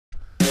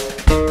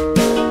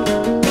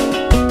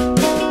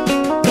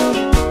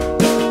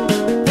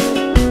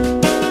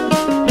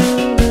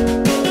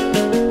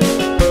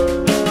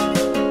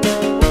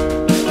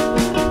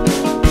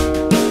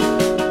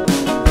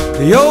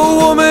The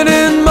old woman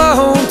in my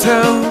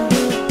hometown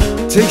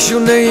takes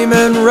your name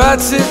and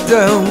writes it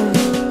down,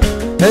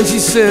 and she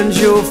sends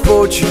your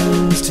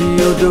fortunes to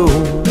your door.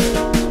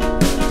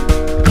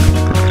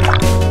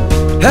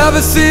 Have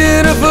a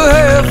seat of her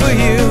hair for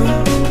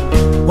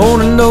you,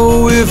 wanna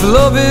know if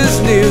love is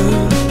near.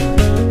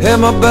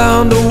 Am I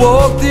bound to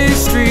walk these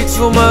streets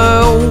for my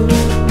own?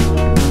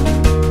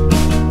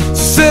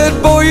 She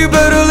said, boy, you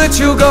better let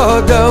your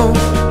guard down,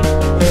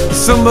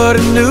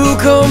 somebody new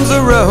comes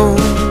around.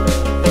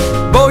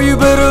 Boy, you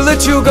better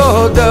let your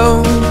guard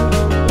down.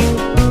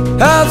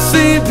 I've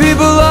seen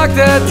people lock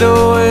that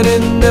door and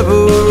it never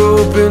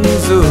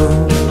opens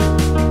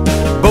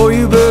up. Boy,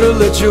 you better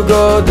let your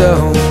guard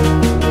down.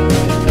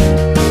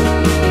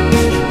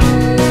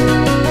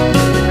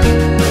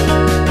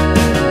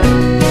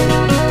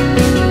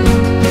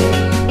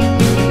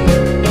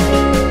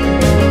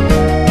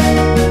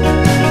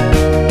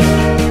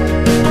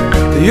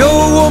 The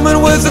old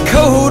woman wears a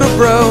coat of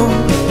brown,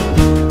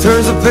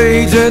 turns a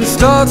page and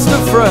starts to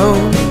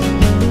frown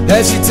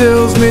as she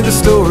tells me the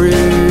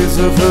stories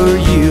of her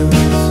youth.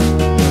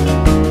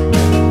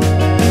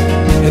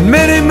 And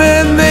many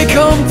men, they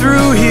come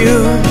through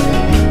here,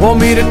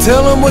 want me to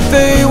tell them what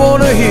they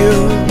want to hear,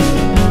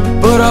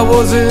 but I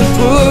wasn't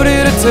put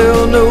here to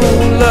tell no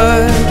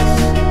lies.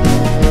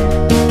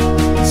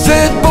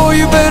 Said, boy,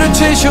 you better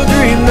chase your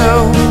dream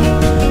now,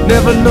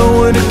 never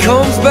know when it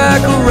comes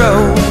back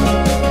around.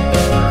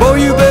 Boy,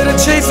 you better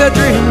chase that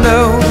dream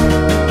now.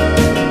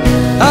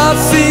 I've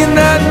seen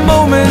that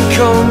moment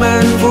come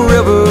and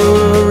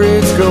forever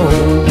it's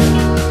gone.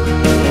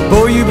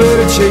 Boy, you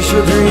better chase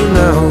your dream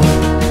now.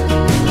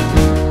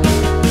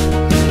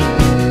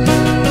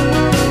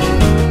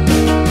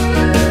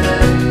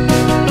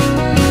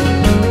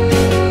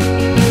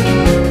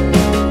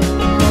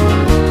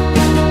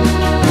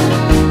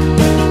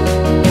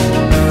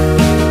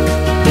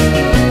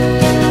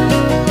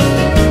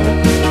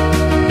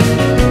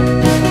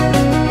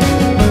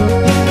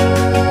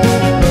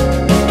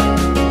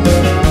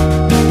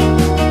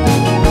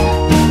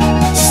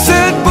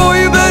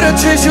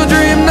 Chase your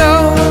dream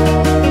now,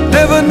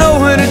 never know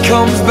when it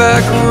comes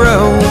back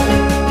around.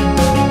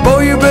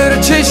 Boy, you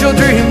better chase your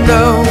dream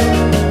now.